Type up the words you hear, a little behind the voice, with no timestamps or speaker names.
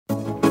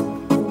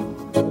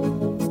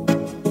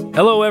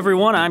Hello,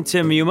 everyone. I'm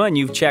Tim Muma, and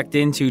you've checked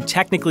into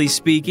Technically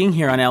Speaking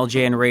here on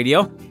LJN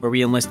Radio, where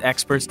we enlist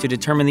experts to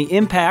determine the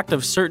impact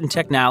of certain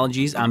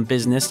technologies on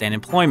business and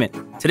employment.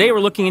 Today, we're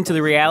looking into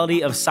the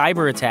reality of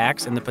cyber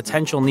attacks and the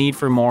potential need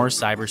for more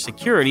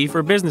cybersecurity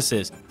for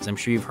businesses. As I'm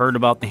sure you've heard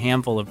about the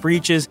handful of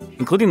breaches,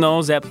 including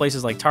those at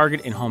places like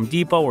Target and Home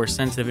Depot where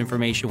sensitive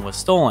information was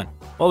stolen.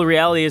 Well, the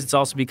reality is it's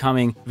also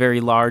becoming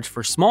very large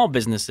for small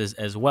businesses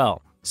as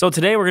well. So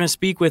today we're going to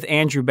speak with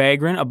Andrew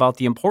Bagran about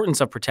the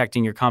importance of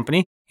protecting your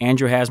company.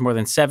 Andrew has more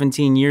than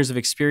 17 years of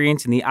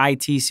experience in the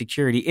IT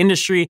security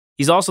industry.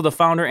 He's also the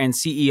founder and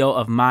CEO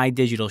of My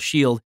Digital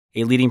Shield,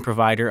 a leading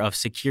provider of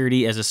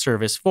security as a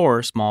service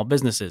for small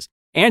businesses.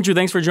 Andrew,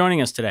 thanks for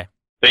joining us today.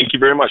 Thank you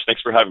very much.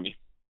 Thanks for having me.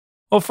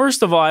 Well,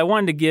 first of all, I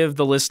wanted to give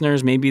the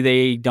listeners, maybe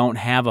they don't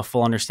have a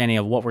full understanding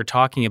of what we're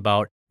talking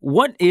about.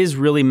 What is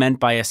really meant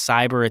by a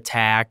cyber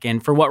attack,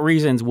 and for what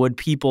reasons would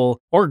people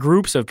or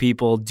groups of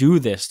people do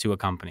this to a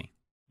company?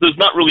 There's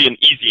not really an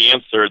easy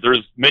answer.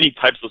 There's many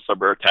types of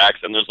cyber attacks,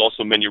 and there's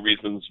also many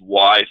reasons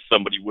why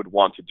somebody would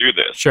want to do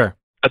this. Sure.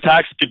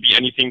 Attacks could be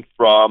anything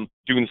from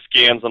doing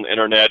scans on the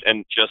internet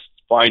and just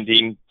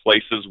finding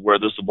places where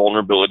there's a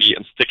vulnerability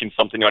and sticking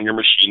something on your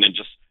machine and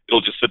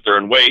it'll just sit there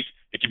and wait.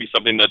 It could be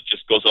something that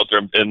just goes out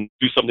there and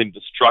do something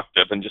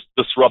destructive and just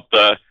disrupt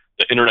the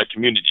internet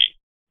community.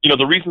 You know,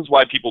 the reasons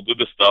why people do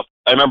this stuff,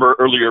 I remember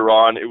earlier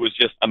on, it was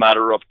just a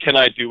matter of, can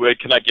I do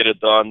it? Can I get it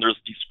done? There's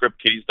these script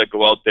kiddies that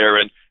go out there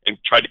and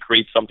try to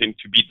create something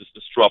to be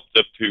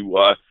disruptive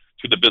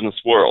to the business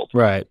world.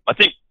 Right. I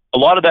think a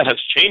lot of that has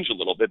changed a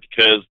little bit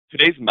because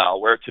today's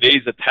malware,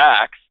 today's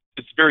attacks,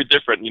 it's very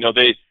different. You know,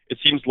 it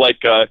seems like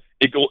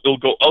it'll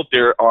go out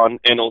there and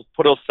it'll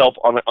put itself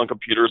on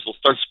computers, it'll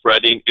start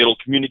spreading, it'll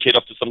communicate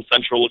up to some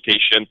central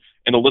location,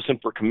 and it'll listen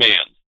for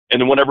commands. And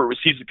then whenever it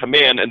receives a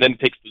command, and then it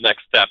takes the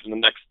next step and the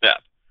next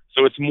step.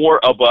 So it's more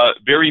of a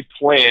very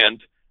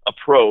planned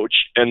approach.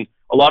 And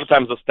a lot of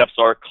times the steps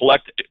are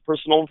collect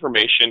personal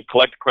information,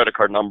 collect credit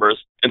card numbers,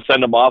 and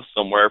send them off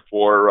somewhere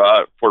for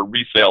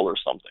resale or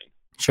something.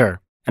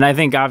 Sure. And I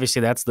think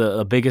obviously that's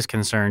the biggest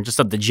concern just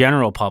of the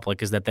general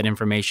public is that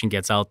information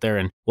gets out there.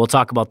 And we'll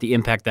talk about the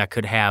impact that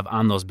could have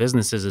on those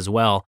businesses as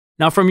well.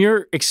 Now, from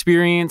your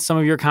experience, some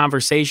of your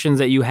conversations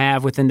that you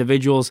have with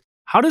individuals,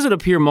 how does it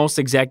appear most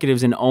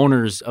executives and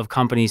owners of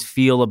companies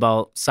feel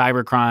about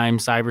cybercrime,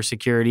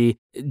 cybersecurity?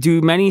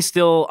 Do many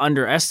still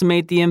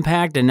underestimate the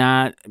impact and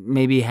not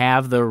maybe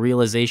have the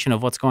realization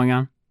of what's going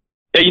on?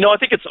 Yeah, I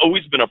think it's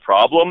always been a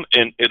problem,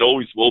 and it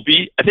always will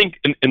be. I think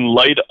in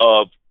light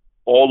of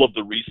all of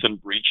the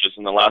recent breaches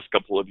in the last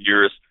couple of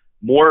years,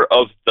 more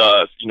of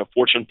the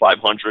Fortune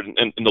 500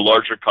 and the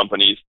larger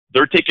companies,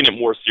 they're taking it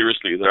more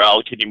seriously. They're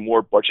allocating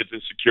more budget to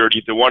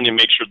security. They want to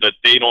make sure that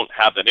they don't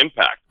have that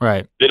impact.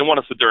 Right. They don't want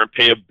to sit there and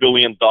pay $1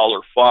 billion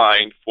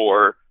fine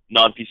for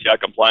non-PCI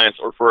compliance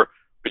or for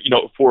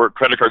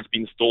credit cards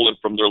being stolen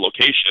from their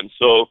location.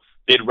 So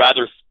they'd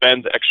rather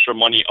spend the extra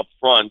money up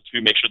front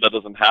to make sure that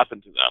doesn't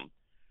happen to them.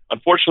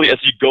 Unfortunately, as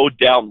you go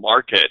down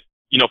market,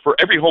 for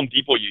every Home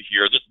Depot you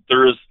hear,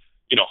 there's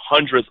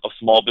hundreds of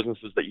small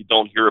businesses that you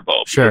don't hear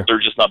about Sure. because they're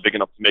just not big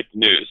enough to make the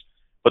news.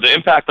 But the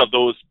impact of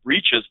those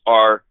breaches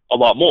are a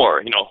lot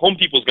more. Home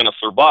Depot is going to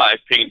survive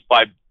paying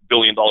 $5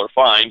 billion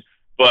fine,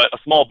 but a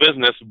small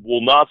business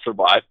will not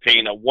survive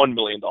paying a $1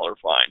 million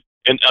fine.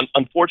 And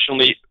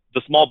unfortunately,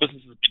 the small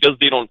businesses, because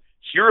they don't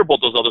hear about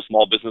those other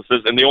small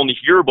businesses and they only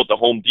hear about the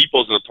Home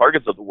Depots and the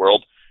Targets of the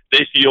world,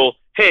 they feel,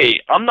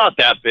 hey, I'm not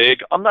that big.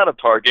 I'm not a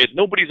Target.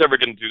 Nobody's ever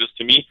going to do this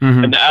to me.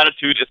 Mm-hmm. And the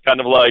attitude is kind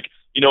of like,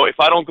 if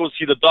I don't go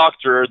see the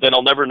doctor, then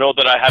I'll never know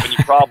that I have any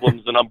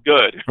problems and I'm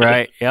good.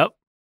 Right. Yep.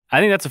 I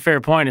think that's a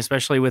fair point,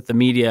 especially with the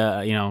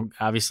media,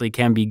 obviously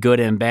can be good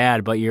and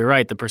bad, but you're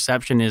right. The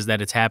perception is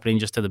that it's happening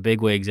just to the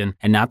bigwigs and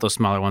not those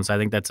smaller ones. So I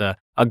think that's a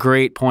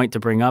great point to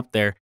bring up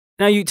there.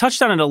 Now, you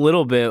touched on it a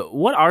little bit.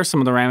 What are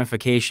some of the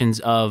ramifications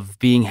of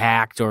being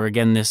hacked or,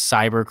 again, this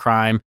cyber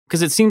crime?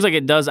 Because it seems like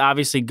it does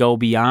obviously go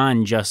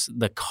beyond just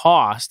the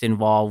cost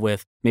involved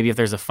with maybe if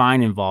there's a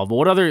fine involved. But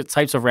what other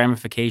types of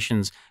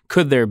ramifications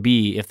could there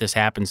be if this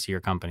happens to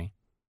your company?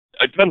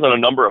 It depends on a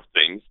number of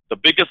things. The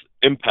biggest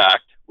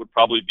impact would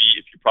probably be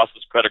if you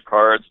process credit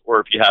cards or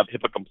if you have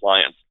HIPAA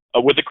compliance.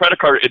 With the credit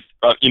card,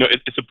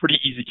 it's a pretty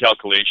easy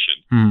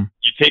calculation.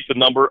 You take the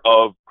number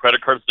of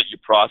credit cards that you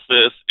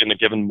process in a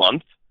given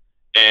month,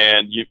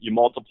 and you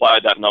multiply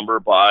that number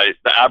by,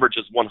 the average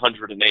is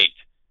 108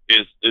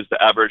 is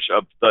the average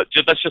of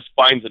that's just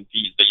fines and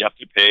fees that you have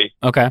to pay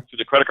to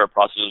the credit card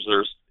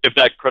processors if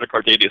that credit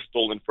card data is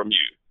stolen from you.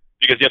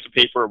 Because you have to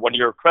pay for 1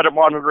 year credit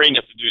monitoring,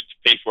 you have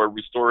to pay for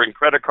restoring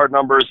credit card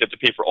numbers, you have to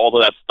pay for all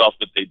of that stuff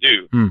that they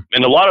do.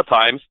 And a lot of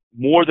times,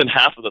 more than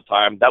half of the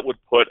time, that would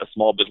put a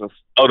small business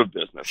out of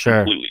business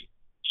completely.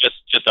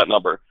 Just that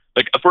number.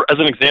 Like as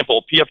an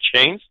example, PF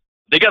Chang's,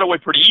 they got away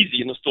pretty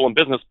easy in the stolen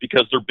business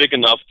because they're big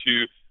enough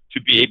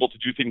to be able to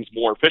do things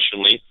more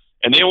efficiently.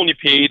 And they only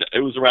paid, it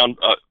was around,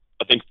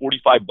 I think,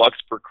 $45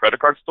 per credit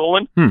card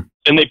stolen. And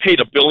they paid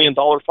 $1 billion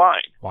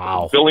fine.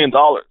 Wow. $1 billion.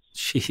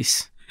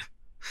 Jeez.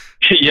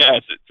 Yeah,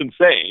 it's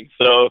insane.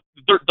 So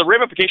the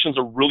ramifications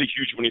are really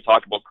huge when you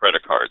talk about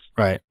credit cards.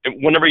 Right.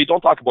 And whenever you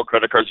don't talk about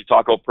credit cards, you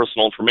talk about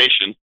personal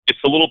information. It's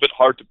a little bit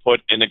hard to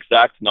put an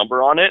exact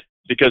number on it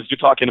because you're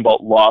talking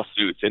about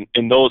lawsuits,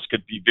 and those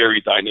could be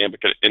very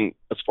dynamic in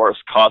as far as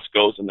cost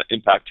goes and the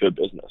impact to a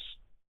business.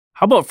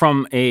 How about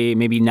from a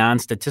maybe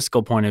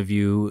non-statistical point of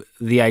view,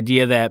 the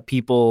idea that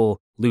people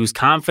lose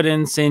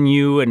confidence in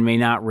you and may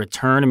not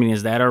return? I mean,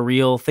 is that a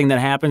real thing that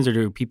happens, or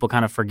do people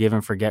kind of forgive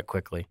and forget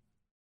quickly?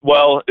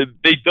 Well,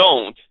 they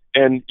don't.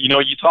 And,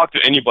 you talk to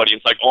anybody,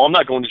 it's like, oh, I'm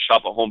not going to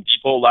shop at Home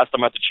Depot. Last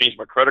time I had to change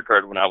my credit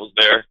card when I was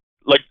there.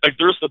 Like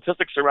there's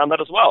statistics around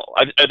that as well.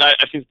 I've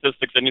seen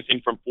statistics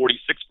anything from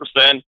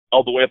 46%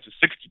 all the way up to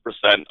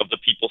 60% of the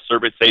people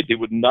surveyed say they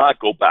would not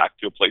go back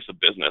to a place of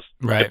business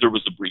if there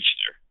was a breach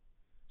there.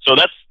 So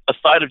that's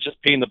aside of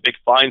just paying the big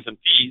fines and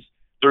fees,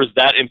 there's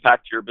that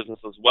impact to your business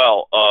as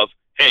well of,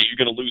 hey, you're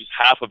going to lose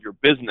half of your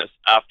business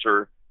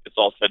after it's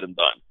all said and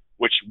done.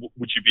 Which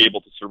would you be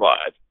able to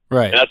survive?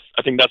 Right. And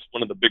I think that's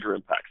one of the bigger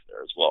impacts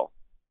there as well.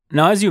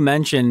 Now, as you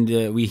mentioned,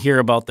 we hear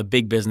about the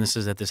big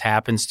businesses that this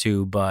happens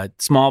to, but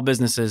small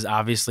businesses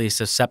obviously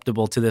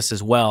susceptible to this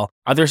as well.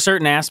 Are there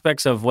certain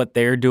aspects of what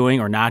they're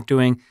doing or not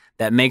doing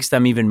that makes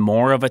them even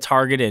more of a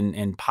target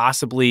and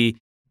possibly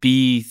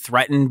be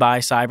threatened by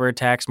cyber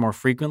attacks more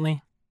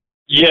frequently?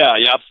 Yeah,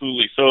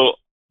 absolutely. So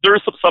there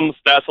are some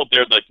stats out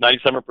there that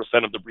 97%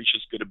 of the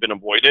breaches could have been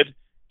avoided.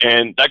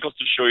 And that goes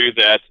to show you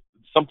that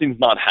something's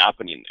not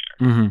happening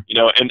there.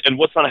 Mm-hmm. And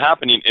what's not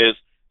happening is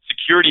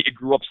security, it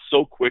grew up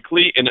so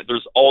quickly, and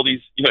there's all these,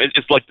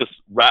 it's like this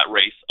rat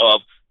race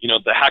of,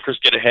 the hackers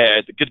get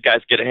ahead, the good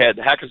guys get ahead,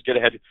 the hackers get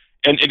ahead,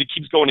 and it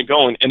keeps going and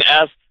going. And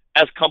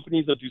as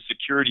companies that do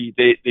security,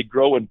 they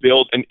grow and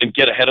build and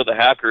get ahead of the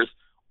hackers,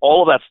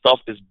 all of that stuff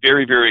is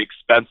very, very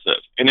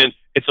expensive. And then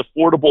it's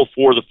affordable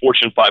for the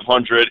Fortune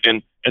 500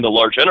 and the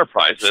large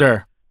enterprises.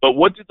 Sure. But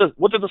what do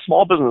the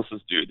small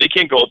businesses do? They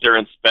can't go out there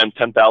and spend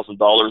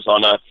 $10,000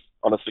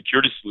 on a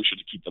security solution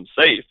to keep them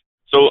safe.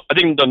 So I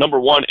think the number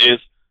one is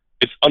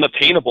it's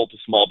unattainable to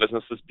small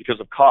businesses because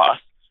of cost.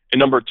 And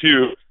number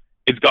two,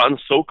 it's gotten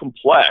so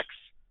complex.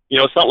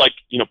 It's not like,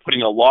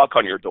 putting a lock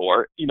on your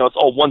door. It's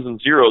all ones and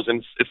zeros,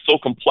 and it's so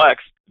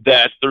complex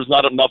that there's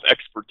not enough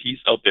expertise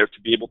out there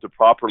to be able to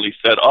properly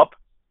set up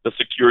the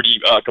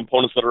security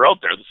components that are out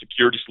there, the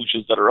security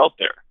solutions that are out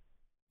there.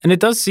 And it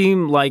does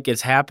seem like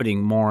it's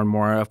happening more and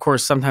more. Of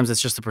course, sometimes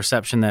it's just the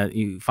perception that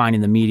you find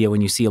in the media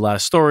when you see a lot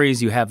of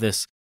stories. You have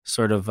this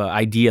sort of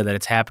idea that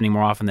it's happening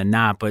more often than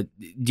not. But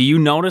do you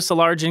notice a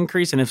large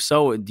increase? And if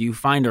so, do you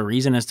find a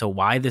reason as to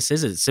why this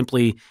is? Is it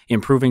simply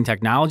improving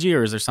technology,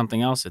 or is there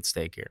something else at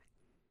stake here?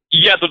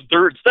 Yeah,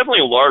 it's definitely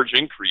a large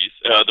increase.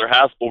 There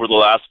has over the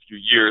last few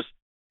years.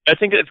 I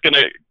think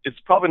it's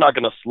probably not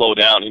gonna slow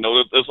down.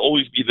 There's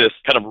always be this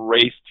kind of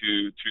race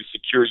to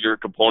secure your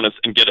components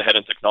and get ahead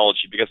in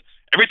technology, because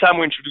every time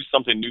we introduce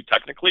something new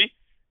technically,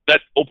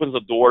 that opens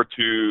the door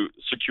to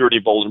security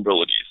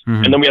vulnerabilities.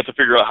 Mm-hmm. And then we have to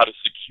figure out how to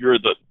secure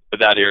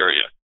that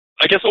area.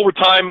 I guess over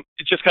time,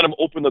 it just kind of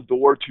opened the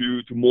door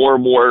to more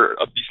and more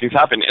of these things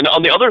happen. And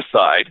on the other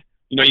side,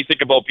 you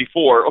think about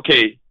before,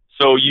 okay,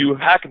 so you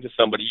hack into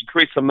somebody, you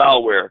create some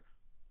malware.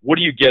 What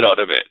do you get out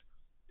of it?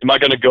 Am I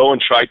going to go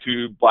and try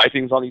to buy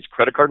things on these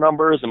credit card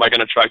numbers? Am I going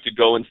to try to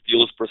go and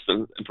steal this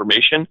person's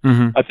information?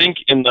 Mm-hmm. I think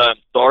in the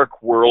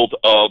dark world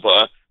of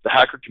the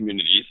hacker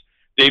communities,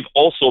 they've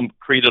also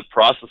created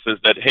processes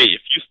that, hey,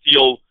 if you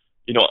steal,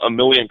 1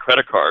 million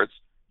credit cards,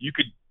 you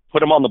could put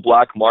them on the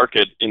black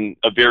market in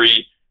a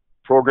very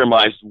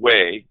programmized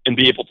way and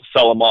be able to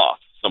sell them off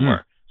somewhere.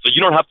 Mm-hmm. So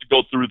you don't have to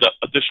go through the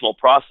additional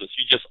process.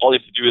 All you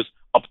have to do is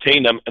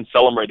obtain them and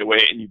sell them right away,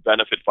 and you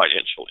benefit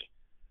financially.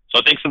 So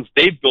I think since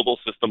they've built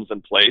those systems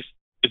in place,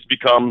 it's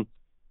become,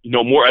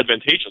 more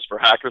advantageous for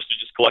hackers to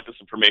just collect this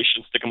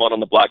information, stick them out on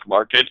the black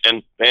market,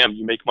 and bam,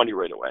 you make money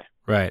right away.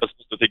 Right. That's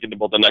just thinking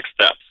about the next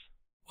steps.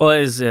 Well,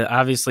 as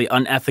obviously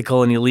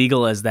unethical and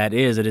illegal as that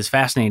is, it is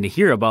fascinating to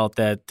hear about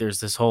that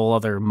there's this whole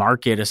other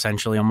market,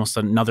 essentially almost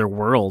another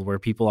world where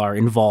people are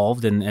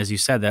involved. And as you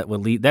said, that's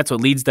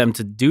what leads them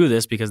to do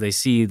this, because they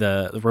see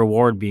the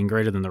reward being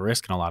greater than the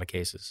risk in a lot of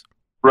cases.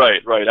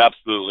 Right,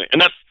 absolutely. And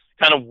that's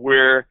kind of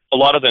where a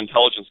lot of the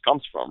intelligence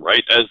comes from,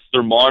 right? As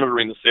they're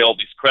monitoring the sale of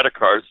these credit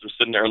cards, they're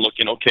sitting there and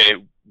looking, okay,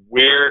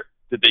 where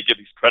did they get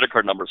these credit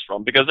card numbers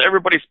from? Because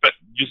everybody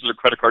uses their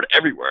credit card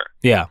everywhere.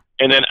 Yeah.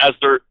 And then as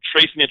they're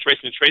tracing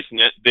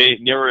it, they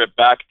narrow it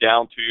back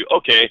down to,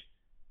 okay,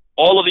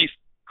 all of these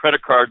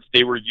credit cards,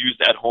 they were used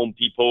at Home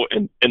Depot,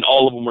 and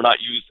all of them were not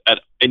used at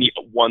any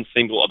one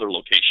single other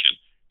location.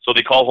 So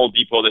they call Home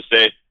Depot, they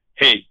say,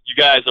 hey, you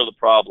guys are the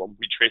problem.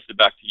 We traced it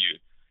back to you.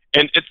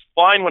 And it's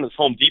fine when it's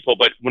Home Depot,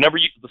 but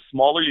the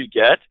smaller you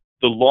get,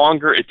 the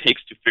longer it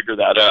takes to figure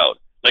that out.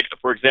 Like,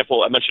 for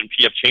example, I mentioned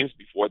PF Chains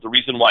before. The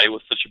reason why it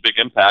was such a big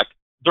impact,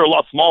 they're a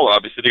lot smaller,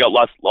 obviously. They got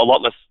a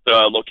lot less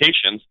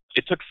locations.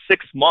 It took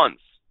 6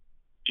 months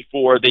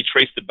before they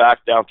traced it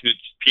back down to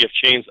PF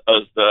Chains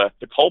as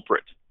the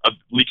culprit of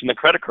leaking the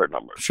credit card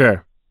numbers.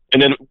 Sure.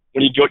 And then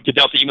when you get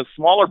down to even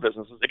smaller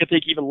businesses, it could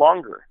take even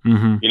longer.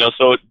 Mm-hmm.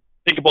 So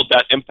think about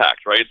that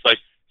impact, right? It's like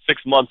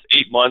 6 months,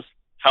 8 months.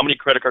 How many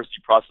credit cards do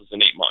you process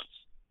in 8 months?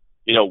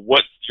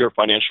 What's your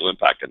financial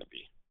impact going to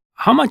be?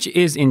 How much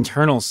is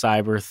internal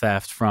cyber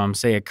theft from,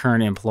 say, a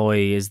current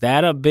employee? Is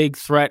that a big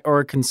threat or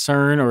a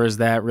concern, or is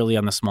that really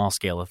on the small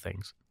scale of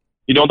things?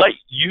 That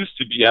used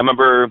to be, I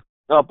remember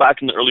back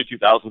in the early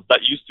 2000s,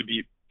 that used to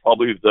be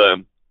probably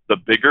the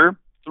bigger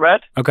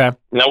threat. Okay.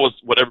 And that was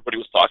what everybody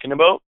was talking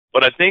about.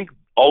 But I think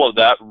all of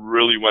that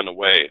really went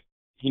away.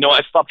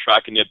 I stopped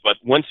tracking it, but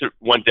once it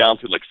went down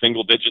to like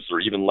single digits or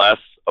even less,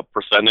 a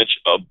percentage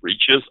of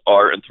breaches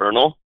are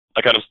internal,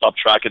 I kind of stopped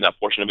tracking that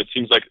portion of it. It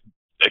seems like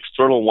the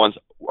external ones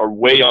are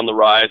way on the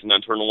rise and the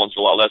internal ones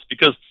are a lot less,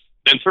 because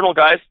the internal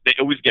guys, they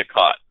always get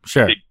caught.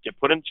 Sure. They get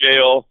put in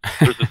jail.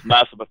 There's this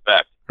massive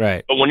effect.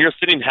 Right. But when you're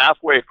sitting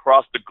halfway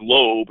across the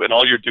globe and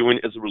all you're doing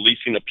is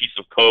releasing a piece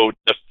of code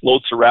that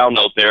floats around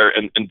out there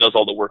and does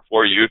all the work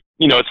for you,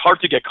 it's hard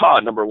to get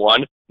caught, number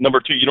one. Number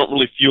two, you don't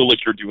really feel like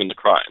you're doing the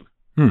crime.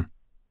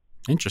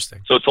 Interesting.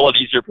 So it's a lot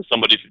easier for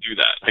somebody to do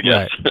that, I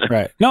guess.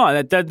 Right.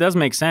 No, that does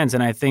make sense.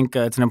 And I think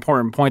it's an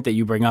important point that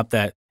you bring up,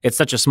 that it's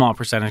such a small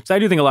percentage. 'Cause I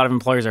do think a lot of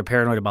employers are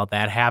paranoid about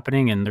that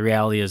happening. And the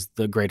reality is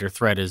the greater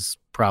threat is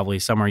probably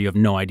somewhere you have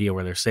no idea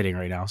where they're sitting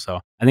right now. So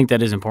I think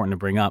that is important to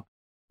bring up.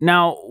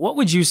 Now, what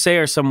would you say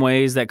are some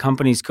ways that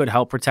companies could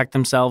help protect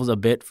themselves a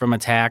bit from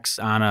attacks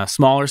on a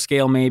smaller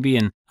scale maybe?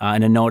 And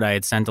in a note I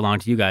had sent along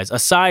to you guys,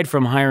 aside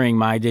from hiring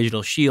My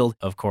Digital Shield,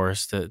 of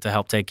course, to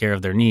help take care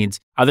of their needs,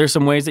 are there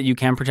some ways that you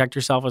can protect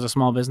yourself as a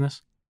small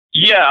business?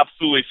 Yeah,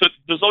 absolutely. So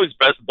there's always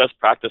best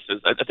practices.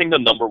 I think the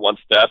number one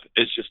step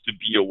is just to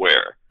be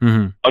aware.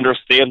 Mm-hmm.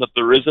 Understand that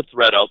there is a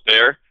threat out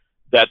there,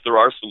 that there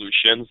are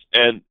solutions,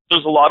 and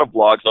there's a lot of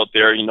blogs out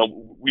there.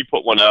 We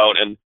put one out,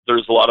 and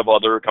there's a lot of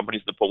other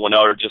companies that put one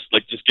out, or just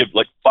give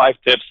 5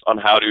 tips on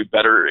how to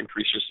better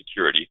increase your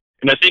security.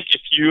 And I think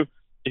if you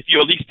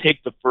at least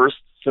take the first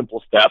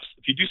simple steps,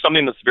 if you do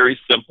something that's very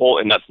simple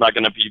and that's not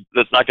going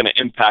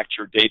to impact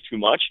your day too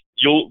much,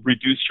 you'll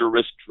reduce your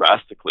risk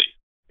drastically.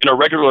 In our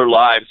regular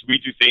lives, we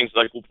do things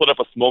like we'll put up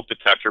a smoke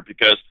detector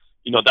because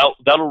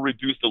that'll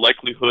reduce the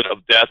likelihood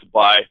of death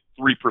by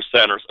 3%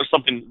 or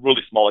something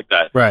really small like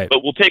that. Right.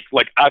 But we'll take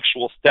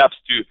actual steps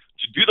to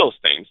do those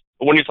things.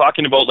 But when you're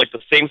talking about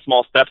the same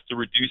small steps to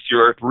reduce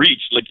your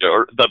breach,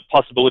 or the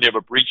possibility of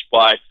a breach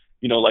by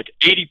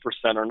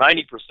 80% or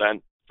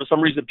 90%, for some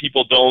reason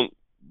people don't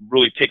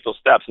really take those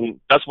steps.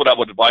 And that's what I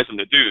would advise them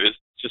to do, is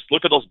just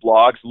look at those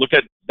blogs, look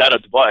at that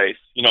advice,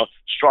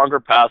 stronger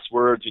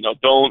passwords,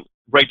 don't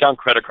write down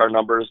credit card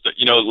numbers,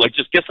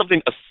 just get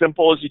something as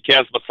simple as you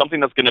can, but something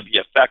that's going to be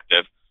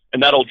effective,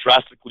 and that'll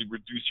drastically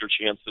reduce your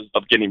chances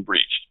of getting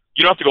breached.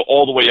 You don't have to go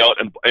all the way out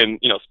and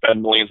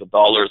spend millions of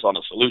dollars on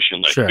a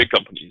solution like big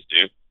companies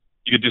do.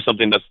 You could do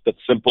something that's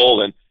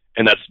simple and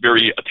that's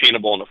very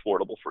attainable and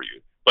affordable for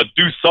you. But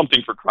do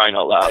something, for crying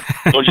out loud.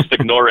 Don't just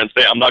ignore it and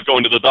say, I'm not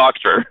going to the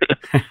doctor.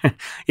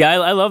 Yeah,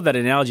 I love that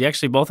analogy.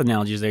 Actually, both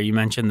analogies there. You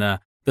mentioned the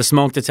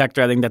smoke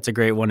detector. I think that's a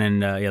great one.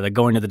 And the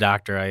going to the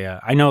doctor.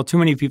 I know too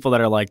many people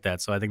that are like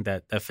that. So I think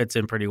that fits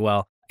in pretty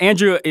well.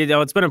 Andrew,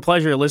 it's been a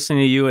pleasure listening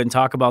to you and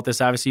talk about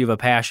this. Obviously, you have a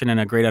passion and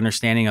a great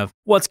understanding of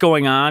what's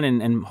going on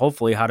and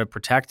hopefully how to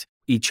protect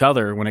each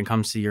other when it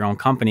comes to your own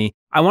company.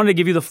 I wanted to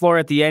give you the floor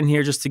at the end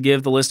here just to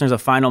give the listeners a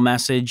final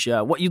message,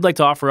 what you'd like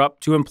to offer up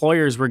to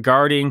employers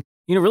regarding,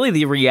 really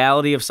the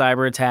reality of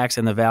cyber attacks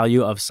and the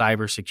value of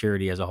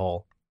cybersecurity as a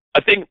whole.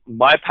 I think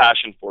my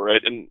passion for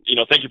it, and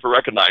thank you for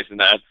recognizing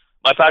that,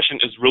 my passion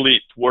is really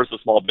towards the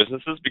small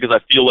businesses, because I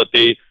feel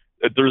that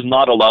there's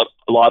not a lot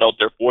out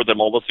there for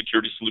them. All the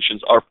security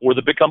solutions are for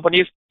the big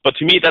companies. But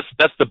to me,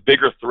 that's the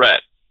bigger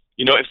threat.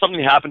 If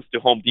something happens to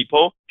Home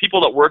Depot,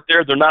 people that work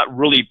there, they're not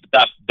really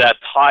that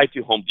tied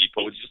to Home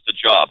Depot. It's just a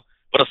job.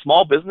 But a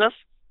small business,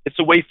 it's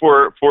a way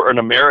for an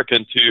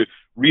American to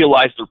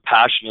realize their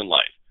passion in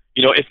life.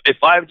 If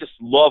I just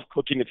love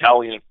cooking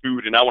Italian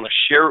food and I want to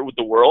share it with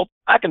the world,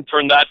 I can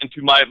turn that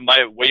into my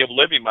way of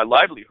living, my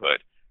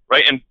livelihood,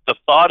 right? And the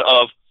thought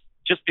of,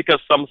 just because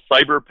some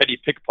cyber petty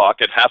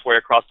pickpocket halfway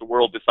across the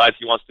world decides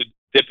he wants to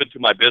dip into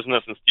my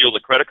business and steal the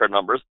credit card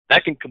numbers,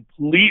 that can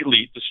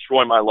completely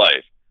destroy my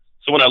life.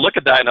 So when I look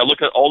at that and I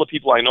look at all the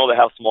people I know that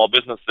have small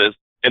businesses,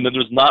 and then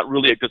there's not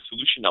really a good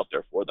solution out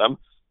there for them,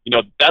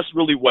 that's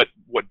really what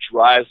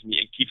drives me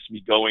and keeps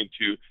me going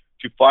to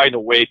find a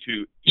way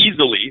to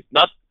easily,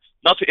 not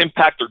to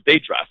impact their day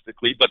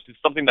drastically, but to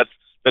something that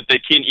they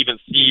can't even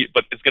see,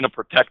 but it's going to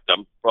protect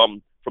them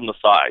from the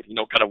side,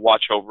 kind of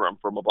watch over them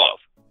from above.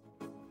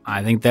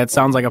 I think that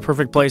sounds like a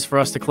perfect place for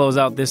us to close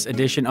out this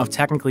edition of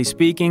Technically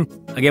Speaking.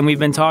 Again, we've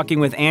been talking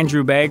with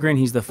Andrew Bagran.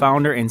 He's the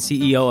founder and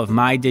CEO of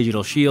My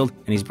Digital Shield,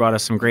 and he's brought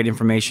us some great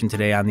information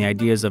today on the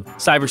ideas of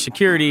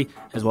cybersecurity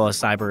as well as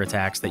cyber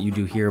attacks that you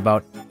do hear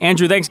about.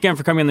 Andrew, thanks again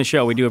for coming on the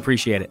show. We do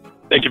appreciate it.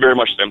 Thank you very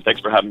much, Tim. Thanks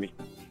for having me.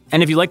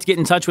 And if you'd like to get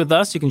in touch with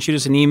us, you can shoot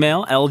us an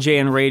email,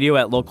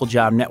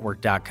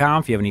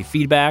 ljnradio@localjobnetwork.com. If you have any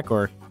feedback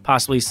or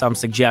possibly some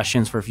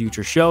suggestions for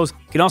future shows,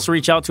 you can also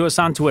reach out to us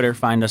on Twitter.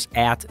 Find us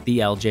 @the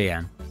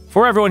LJN.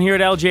 For everyone here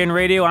at LJN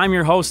Radio, I'm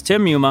your host,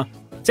 Tim Muma.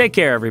 Take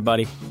care,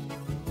 everybody.